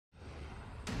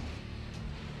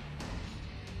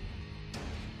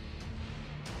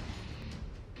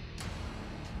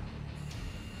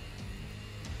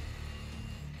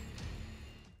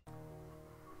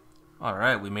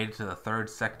Alright, we made it to the third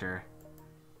sector.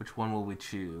 Which one will we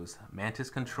choose?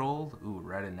 Mantis controlled? Ooh,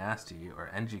 red and nasty.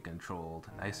 Or NG controlled?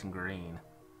 Nice and green.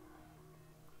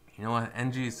 You know what?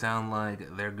 NGs sound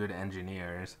like they're good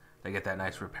engineers. They get that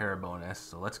nice repair bonus,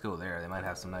 so let's go there. They might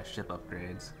have some nice ship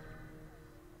upgrades.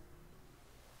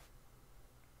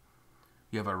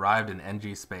 You have arrived in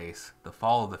NG space. The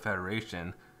fall of the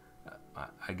Federation.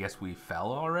 I guess we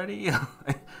fell already?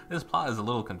 This plot is a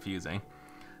little confusing.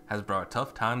 Has brought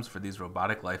tough times for these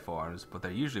robotic life forms, but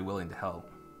they're usually willing to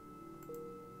help.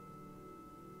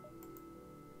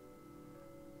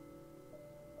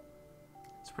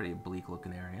 It's a pretty bleak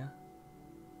looking area.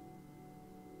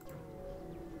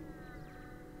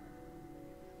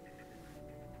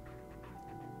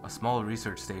 A small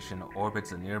research station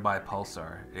orbits a nearby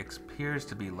pulsar. It appears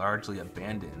to be largely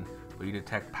abandoned, but you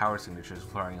detect power signatures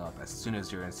flaring up as soon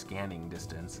as you're in scanning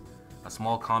distance. A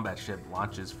small combat ship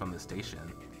launches from the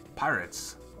station.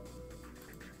 Pirates!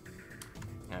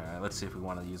 Alright, let's see if we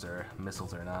want to use our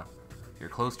missiles or not. You're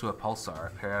close to a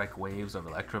pulsar. Periodic waves of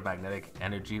electromagnetic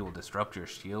energy will disrupt your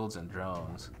shields and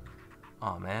drones.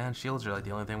 Oh man, shields are like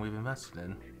the only thing we've invested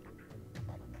in.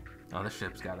 Oh, this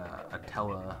ship's got a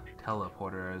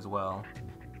teleporter as well.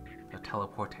 A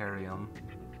teleportarium.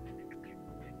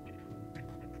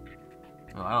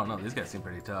 Oh, I don't know. These guys seem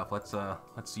pretty tough.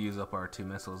 Let's use up our 2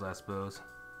 missiles, I suppose.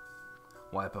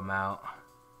 Wipe them out.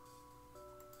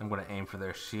 I'm gonna aim for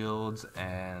their shields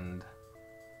and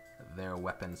their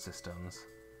weapon systems.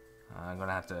 I'm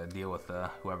gonna have to deal with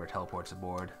whoever teleports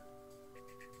aboard.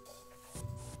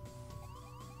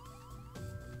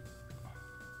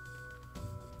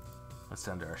 Let's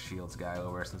send our shields guy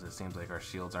over, since it seems like our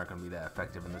shields aren't gonna be that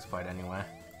effective in this fight anyway.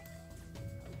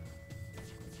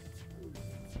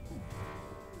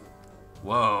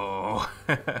 Whoa!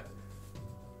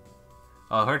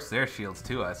 Oh, it hurts their shields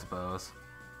too, I suppose.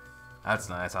 That's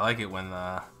nice. I like it when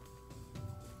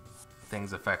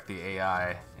things affect the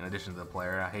AI in addition to the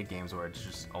player. I hate games where it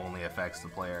just only affects the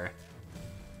player.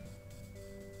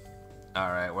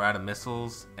 Alright, we're out of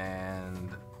missiles,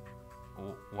 and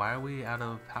why are we out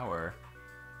of power?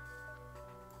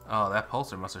 Oh, that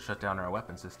pulsar must have shut down our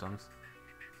weapon systems.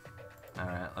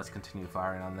 Alright, let's continue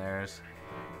firing on theirs.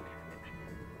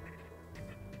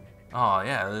 Oh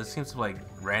yeah, this seems to be like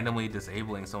randomly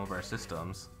disabling some of our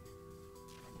systems.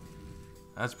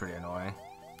 That's pretty annoying.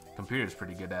 Computer's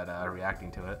pretty good at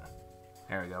reacting to it.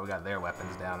 There we go, we got their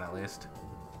weapons down at least.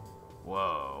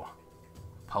 Whoa.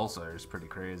 Pulsar is pretty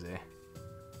crazy.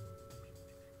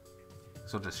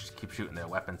 So just keep shooting their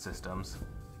weapon systems.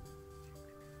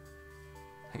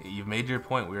 You've made your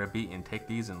point, we are beaten. Take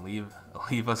these and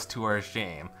leave us to our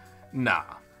shame.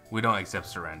 Nah, we don't accept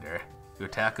surrender. You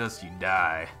attack us, you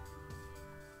die.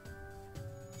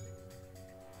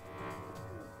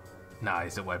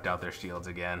 Nice, it wiped out their shields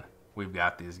again. We've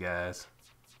got these guys.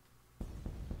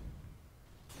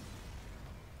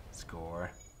 Score.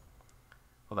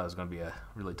 Well, that was going to be a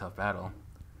really tough battle.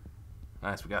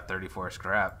 Nice, we got 34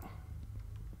 scrap.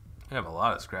 We have a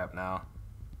lot of scrap now.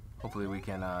 Hopefully we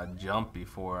can jump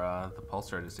before the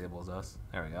pulsar disables us.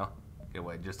 There we go. Get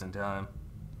away just in time.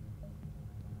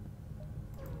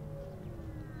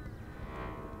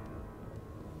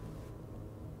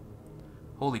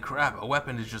 Holy crap, a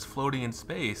weapon is just floating in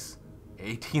space.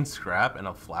 18 scrap and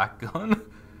a flak gun?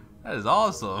 That is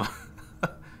awesome.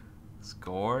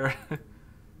 Score.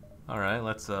 Alright,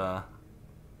 let's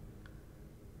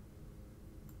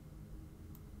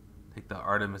take the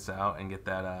Artemis out and get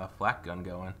that flak gun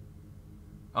going.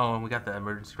 Oh, and we got the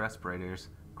emergency respirators.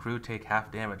 Crew take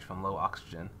half damage from low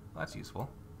oxygen. That's useful.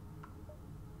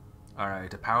 Alright,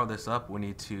 to power this up, we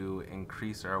need to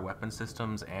increase our weapon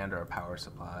systems and our power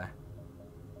supply.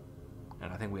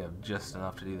 And I think we have just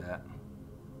enough to do that.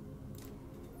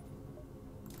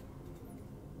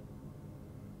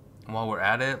 And while we're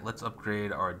at it, let's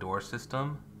upgrade our door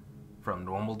system from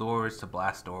normal doors to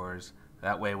blast doors.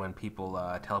 That way when people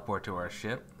teleport to our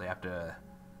ship, they have to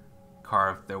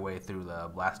carve their way through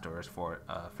the blast doors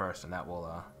first, and that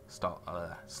will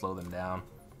slow them down.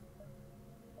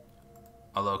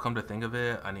 Although, come to think of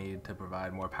it, I need to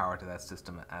provide more power to that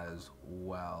system as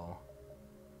well.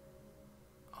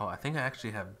 Oh, I think I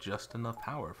actually have just enough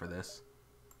power for this.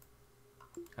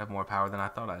 I have more power than I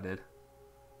thought I did.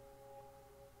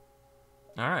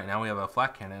 Alright, now we have a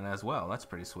flak cannon as well. That's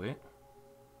pretty sweet.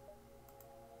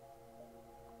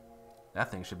 That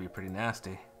thing should be pretty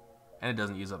nasty. And it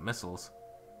doesn't use up missiles.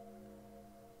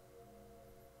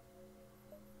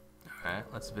 Alright,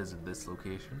 let's visit this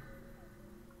location.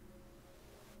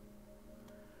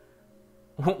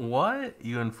 What?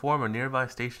 You inform a nearby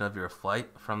station of your flight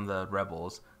from the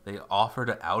rebels. They offer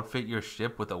to outfit your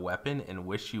ship with a weapon and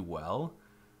wish you well.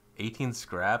 18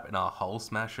 scrap and a hull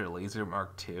smasher laser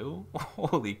Mark II?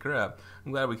 Holy crap.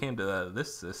 I'm glad we came to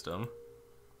this system.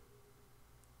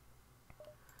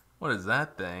 What is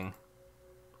that thing?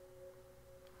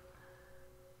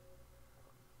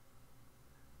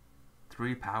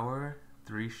 Three power,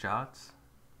 3 shots,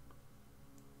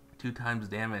 2 times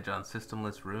damage on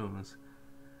systemless rooms,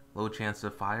 low chance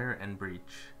of fire and breach.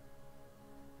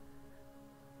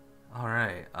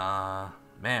 Alright,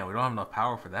 man, we don't have enough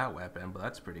power for that weapon, but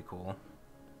that's pretty cool.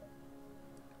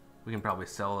 We can probably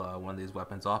sell one of these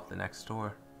weapons off the next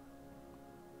store.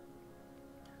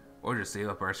 Or just save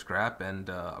up our scrap and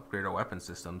upgrade our weapon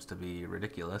systems to be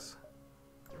ridiculous.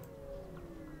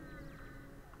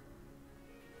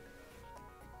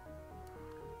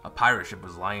 A pirate ship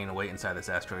was lying in wait inside this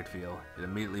asteroid field. It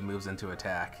immediately moves into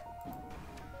attack.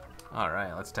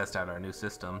 Alright, let's test out our new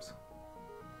systems.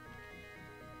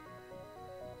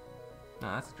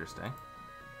 Oh, that's interesting.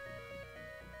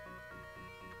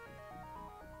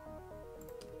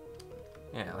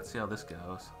 Yeah, let's see how this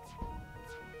goes.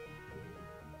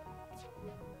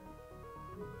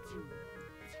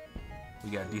 We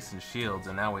got decent shields,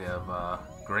 and now we have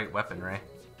great weaponry.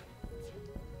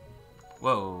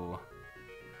 Whoa.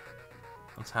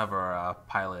 Let's have our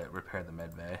pilot repair the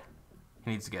medbay.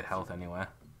 He needs to get health anyway.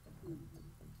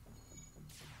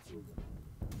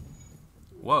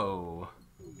 Whoa.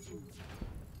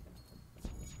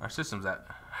 Our system's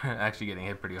actually getting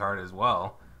hit pretty hard as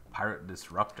well. Pirate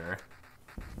disruptor.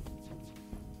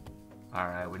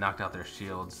 Alright, we knocked out their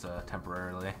shields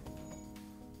temporarily.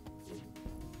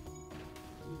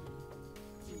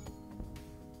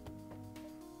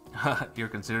 You're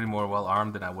considered more well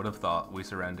armed than I would have thought. We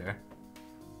surrender.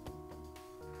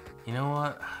 You know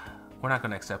what? We're not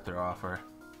going to accept their offer.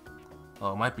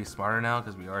 Well, it might be smarter now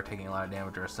because we are taking a lot of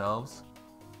damage ourselves.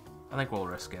 I think we'll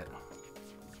risk it.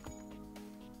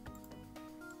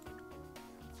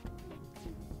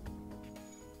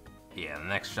 Yeah, the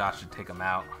next shot should take them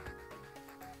out.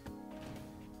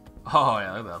 Oh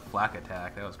yeah, look at that flak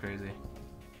attack. That was crazy.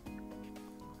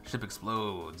 Ship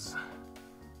explodes.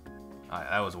 Alright,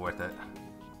 that was worth it.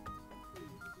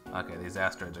 Okay, these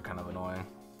asteroids are kind of annoying.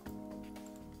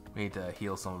 We need to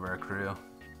heal some of our crew.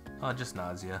 Oh, just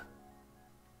nausea.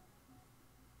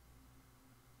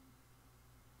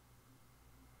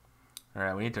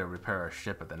 Alright, we need to repair our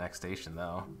ship at the next station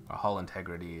though. Our hull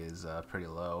integrity is pretty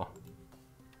low.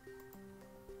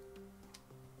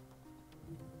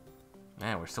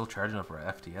 Man, we're still charging up for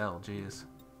FTL, jeez.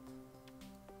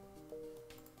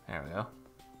 There we go.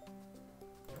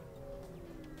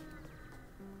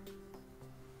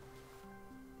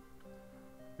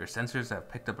 Your sensors have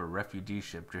picked up a refugee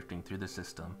ship drifting through the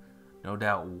system. No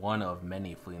doubt one of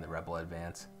many fleeing the rebel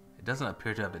advance. It doesn't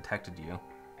appear to have detected you,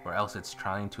 or else it's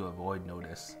trying to avoid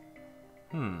notice.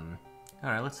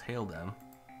 Alright, let's hail them.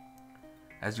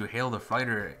 As you hail the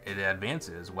fighter, it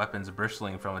advances, weapons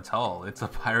bristling from its hull. It's a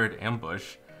pirate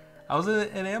ambush. How's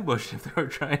it an ambush if they were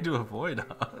trying to avoid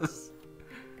us?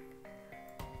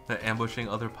 They're ambushing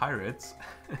other pirates.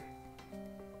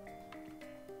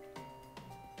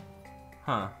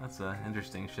 Huh, that's an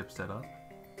interesting ship setup.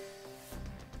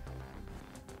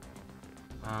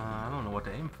 I don't know what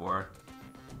to aim for.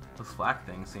 This flak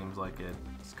thing seems like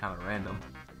it's kind of random.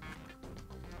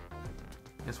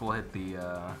 Guess we'll hit the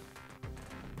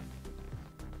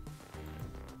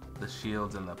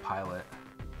shields and the pilot.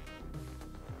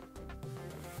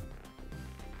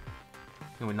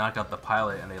 And we knock out the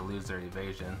pilot and they lose their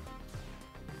evasion.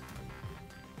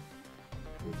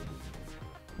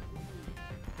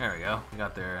 There we go. We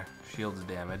got their shields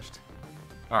damaged.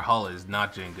 Our hull is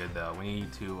not doing good though. We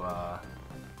need to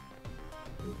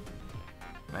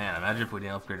man, imagine if we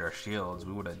didn't upgrade our shields.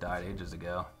 We would have died ages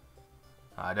ago.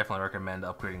 I definitely recommend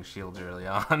upgrading shields early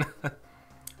on.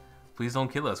 Please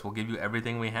don't kill us. We'll give you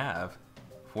everything we have.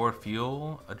 4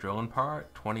 fuel, a drone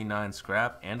part, 29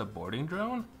 scrap, and a boarding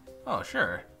drone? Oh,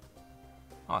 sure.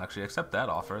 I'll actually accept that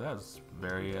offer. That's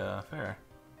very fair.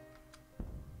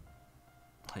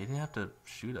 You didn't have to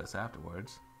shoot us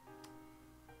afterwards.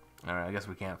 Alright, I guess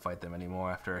we can't fight them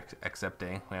anymore after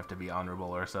accepting. We have to be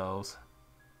honorable ourselves.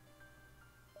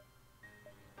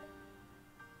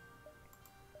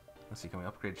 Let's see, can we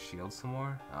upgrade shields some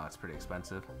more? Oh, it's pretty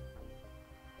expensive.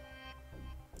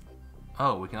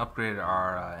 Oh, we can upgrade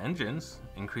our engines.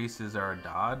 Increases our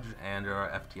dodge and our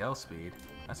FTL speed.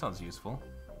 That sounds useful.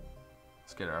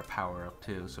 Let's get our power up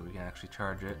too so we can actually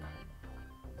charge it.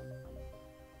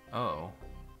 Oh.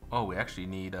 Oh, we actually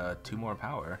need 2 more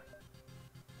power.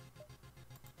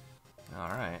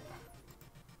 Alright.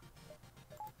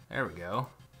 There we go.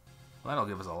 Well, that'll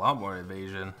give us a lot more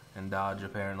evasion and dodge,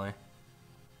 apparently.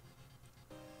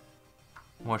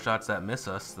 More shots that miss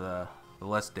us, the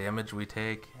less damage we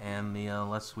take, and the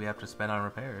less we have to spend on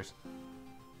repairs.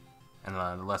 And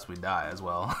the less we die as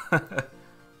well.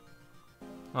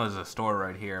 Oh, there's a store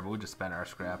right here, but we just spent our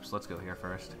scraps. Let's go here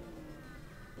first.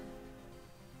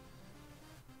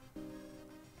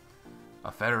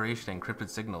 A Federation encrypted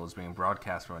signal is being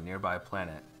broadcast from a nearby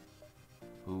planet.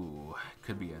 Ooh,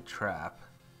 could be a trap.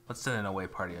 Let's send an away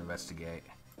party to investigate.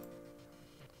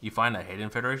 You find a hidden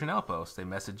Federation outpost. They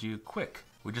message you, quick.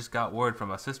 We just got word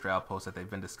from a sister outpost that they've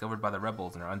been discovered by the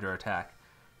rebels and are under attack.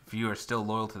 If you are still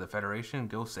loyal to the Federation,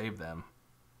 go save them.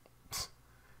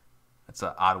 That's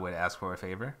an odd way to ask for a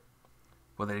favor.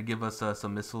 Well, they'd give us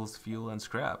some missiles, fuel, and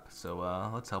scrap, so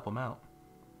let's help them out.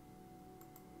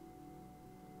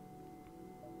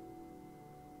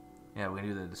 Yeah, we're gonna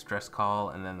do the distress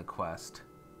call and then the quest.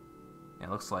 Yeah,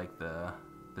 it looks like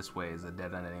this way is a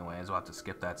dead end anyways. We'll have to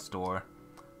skip that store,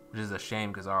 which is a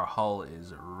shame because our hull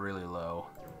is really low.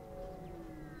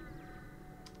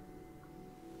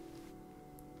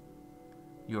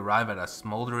 You arrive at a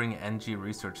smoldering NG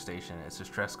research station. Its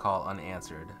distress call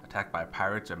unanswered. Attacked by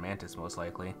pirates or mantis, most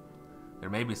likely. There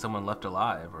may be someone left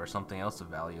alive or something else of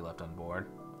value left on board.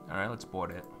 Alright, let's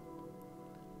board it.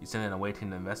 You send in a away team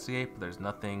to investigate, but there's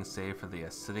nothing save for the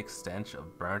acidic stench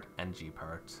of burnt NG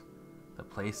parts. The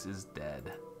place is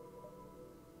dead.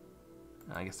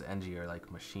 I guess the NG are like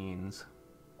machines.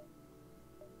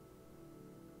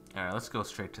 Alright, let's go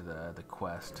straight to the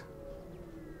quest.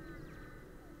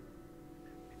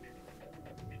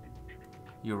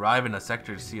 You arrive in a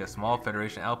sector to see a small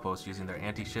Federation outpost using their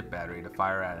anti-ship battery to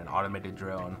fire at an automated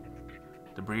drone.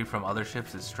 Debris from other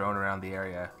ships is strewn around the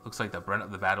area. Looks like the brunt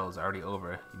of the battle is already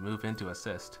over. You move in to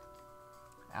assist.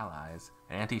 Allies.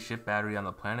 An anti-ship battery on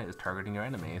the planet is targeting your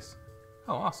enemies.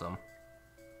 Oh, awesome.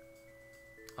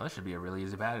 Oh, this should be a really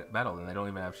easy battle, then they don't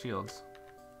even have shields.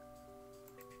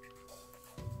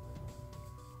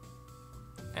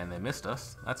 And they missed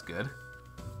us. That's good.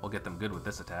 We'll get them good with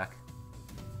this attack.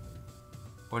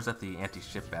 Or is that the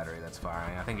anti-ship battery that's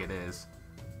firing? I think it is.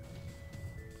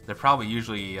 They're probably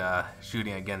usually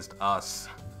shooting against us.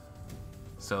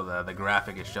 So the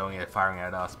graphic is showing it firing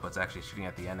at us, but it's actually shooting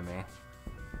at the enemy.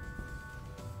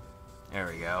 There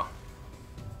we go.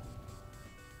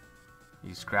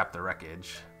 You scrap the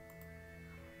wreckage.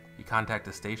 You contact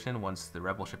the station once the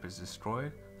rebel ship is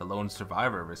destroyed. The lone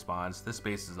survivor responds, "This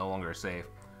base is no longer safe.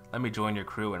 Let me join your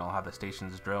crew and I'll have the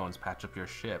station's drones patch up your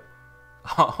ship."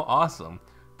 Oh, awesome.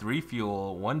 3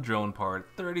 fuel, 1 drone part,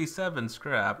 37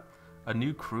 scrap, a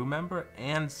new crew member,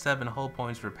 and 7 hull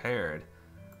points repaired.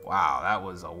 Wow, that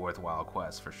was a worthwhile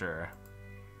quest for sure.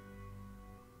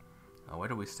 Oh, where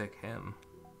do we stick him?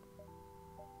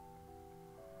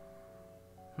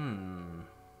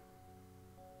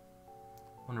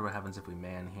 Wonder what happens if we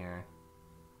man here.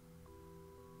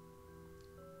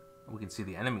 We can see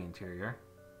the enemy interior.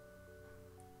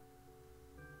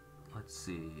 Let's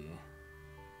see.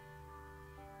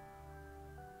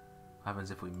 What happens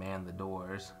if we man the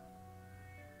doors?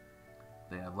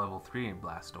 They have level 3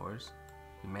 blast doors.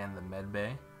 We man the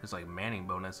medbay. There's like manning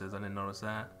bonuses. I didn't notice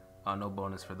that. Oh, no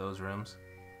bonus for those rooms.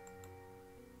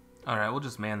 Alright, we'll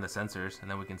just man the sensors and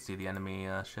then we can see the enemy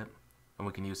ship. And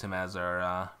we can use him as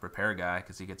our repair guy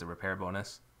because he gets a repair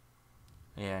bonus.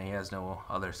 Yeah, he has no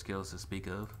other skills to speak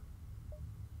of.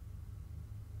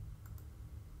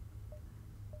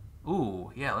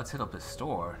 Ooh, yeah, let's hit up this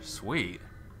store. Sweet.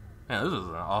 Man, this is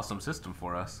an awesome system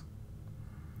for us.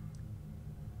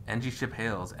 NG ship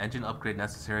hails. Engine upgrade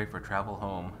necessary for travel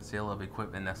home. Sale of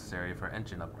equipment necessary for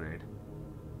engine upgrade.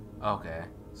 Okay,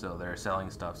 so they're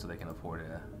selling stuff so they can afford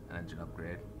an engine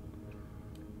upgrade.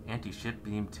 Anti-ship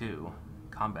beam 2.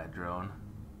 Combat drone.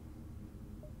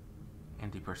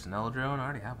 Anti-personnel drone. I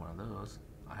already have one of those.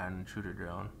 I had an intruder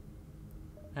drone.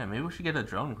 Yeah, maybe we should get a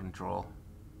drone control.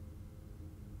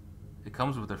 It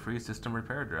comes with a free system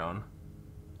repair drone.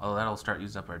 Although that'll start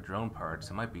using up our drone parts.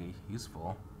 It might be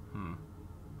useful.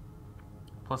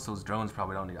 Plus those drones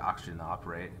probably don't need oxygen to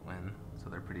operate so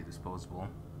they're pretty disposable.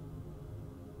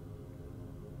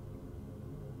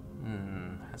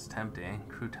 That's tempting.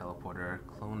 Crew teleporter,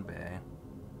 clone bay.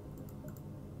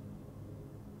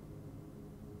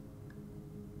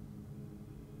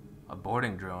 A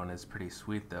boarding drone is pretty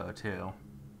sweet though too.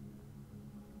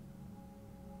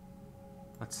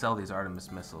 Let's sell these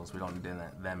Artemis missiles. We don't need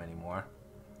them anymore.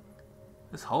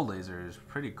 This hull laser is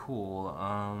pretty cool.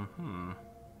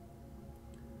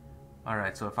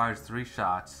 Alright, so it fires 3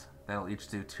 shots. That'll each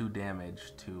do 2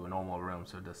 damage to a normal room,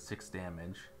 so it does 6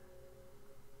 damage.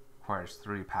 Requires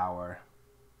 3 power.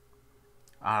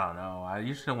 I don't know. I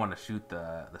usually don't want to shoot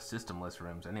the systemless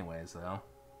rooms anyways, though.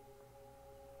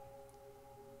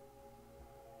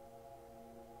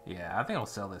 Yeah, I think I'll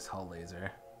sell this hull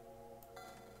laser.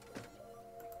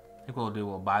 I think what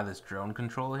we'll buy this drone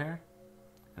control here,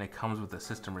 and it comes with a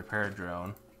system repair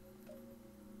drone.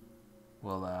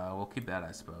 We'll keep that,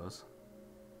 I suppose.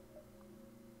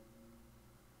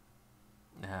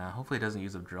 Yeah, hopefully it doesn't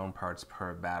use up drone parts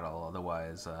per battle,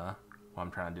 otherwise what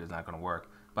I'm trying to do is not going to work.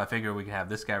 But I figure we can have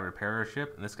this guy repair our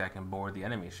ship, and this guy can board the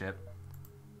enemy ship.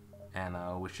 And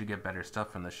we should get better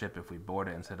stuff from the ship if we board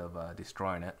it instead of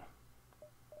destroying it.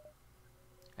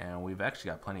 And we've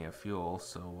actually got plenty of fuel,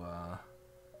 so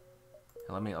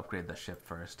let me upgrade the ship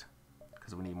first,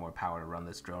 because we need more power to run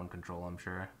this drone control, I'm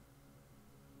sure.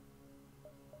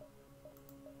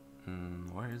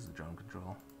 Where is the drone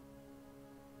control?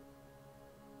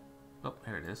 Oh,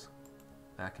 here it is.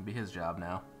 That can be his job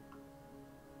now.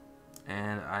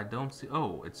 And I don't see...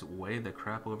 Oh, it's way the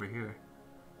crap over here.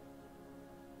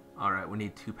 Alright, we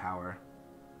need 2 power.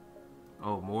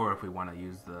 Oh, more if we want to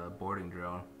use the boarding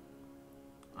drone.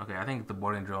 Okay, I think the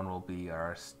boarding drone will be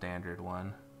our standard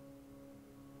one.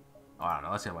 Oh, I don't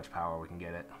know. Let's see how much power we can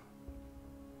get it.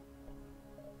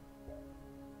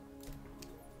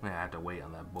 I have to wait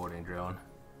on that boarding drone.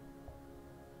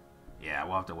 Yeah,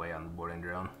 we'll have to wait on the boarding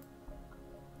drone.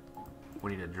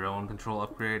 We need a drone control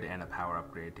upgrade and a power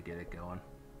upgrade to get it going.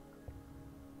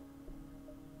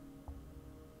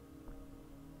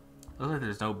 Looks like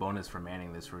there's no bonus for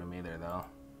manning this room either, though.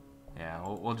 Yeah,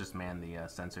 we'll just man the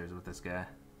sensors with this guy.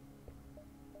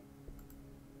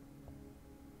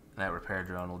 That repair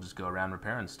drone will just go around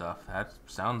repairing stuff. That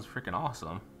sounds freaking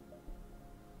awesome.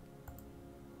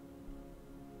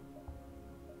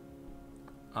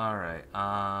 Alright,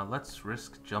 let's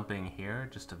risk jumping here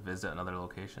just to visit another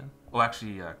location. Oh,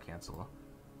 actually, cancel.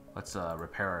 Let's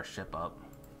repair our ship up.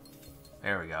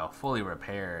 There we go, fully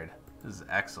repaired. This is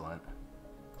excellent.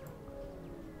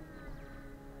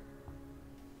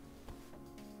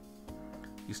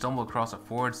 You stumble across a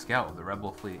forward scout of the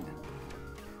rebel fleet.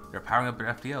 They're powering up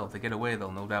their FTL. If they get away,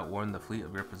 they'll no doubt warn the fleet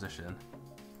of your position.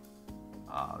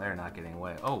 Oh, they're not getting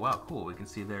away. Oh, wow, cool. We can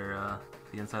see their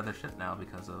the inside of their ship now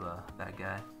because of that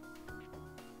guy.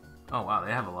 Oh, wow,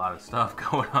 they have a lot of stuff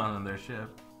going on in their ship.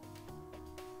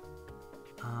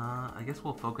 I guess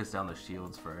we'll focus down the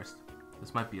shields first.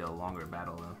 This might be a longer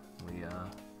battle than we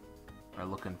are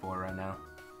looking for right now.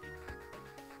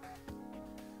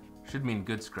 Should mean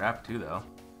good scrap too, though.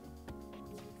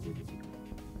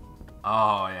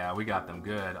 Oh yeah, we got them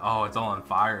good. Oh, it's all on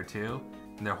fire too.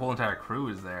 And their whole entire crew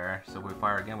is there, so if we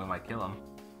fire again we might kill them.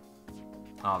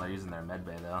 Oh, they're using their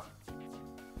medbay though.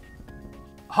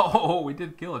 Oh, we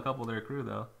did kill a couple of their crew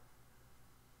though.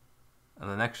 And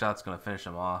the next shot's gonna finish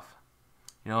them off.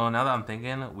 You know, now that I'm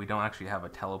thinking, we don't actually have a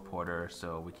teleporter,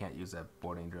 so we can't use that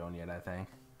boarding drone yet, I think.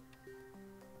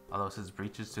 Although it says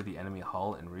breaches to the enemy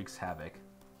hull and wreaks havoc.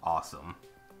 Awesome.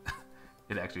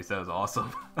 It actually says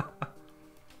awesome.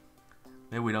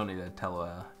 Maybe we don't need a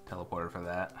teleporter for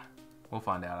that. We'll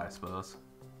find out, I suppose.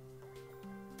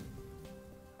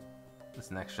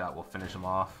 This next shot will finish him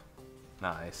off.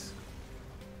 Nice.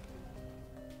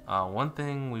 One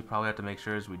thing we probably have to make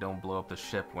sure is we don't blow up the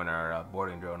ship when our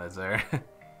boarding drone is there.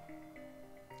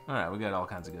 Alright, we got all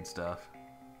kinds of good stuff.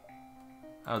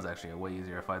 That was actually a way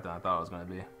easier fight than I thought it was going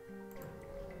to be.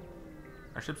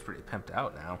 Our ship's pretty pimped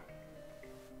out now.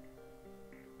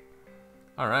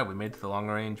 Alright, we made it to the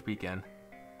long-range beacon.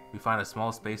 We find a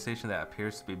small space station that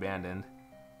appears to be abandoned.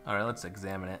 Alright, let's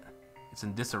examine it. It's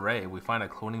in disarray. We find a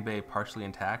cloning bay partially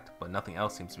intact, but nothing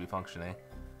else seems to be functioning.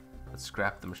 Let's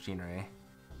scrap the machinery.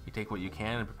 You take what you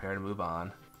can and prepare to move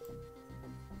on.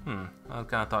 I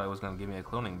kind of thought it was going to give me a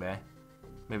cloning bay.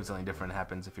 Maybe something different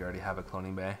happens if you already have a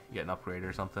cloning bay. You get an upgrade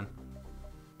or something.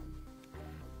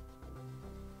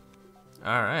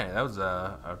 Alright, that was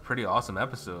a pretty awesome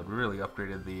episode. We really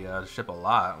upgraded the ship a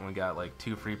lot, and we got like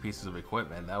 2 free pieces of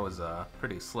equipment. That was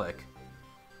pretty slick.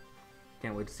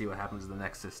 Can't wait to see what happens to the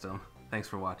next system. Thanks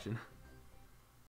for watching.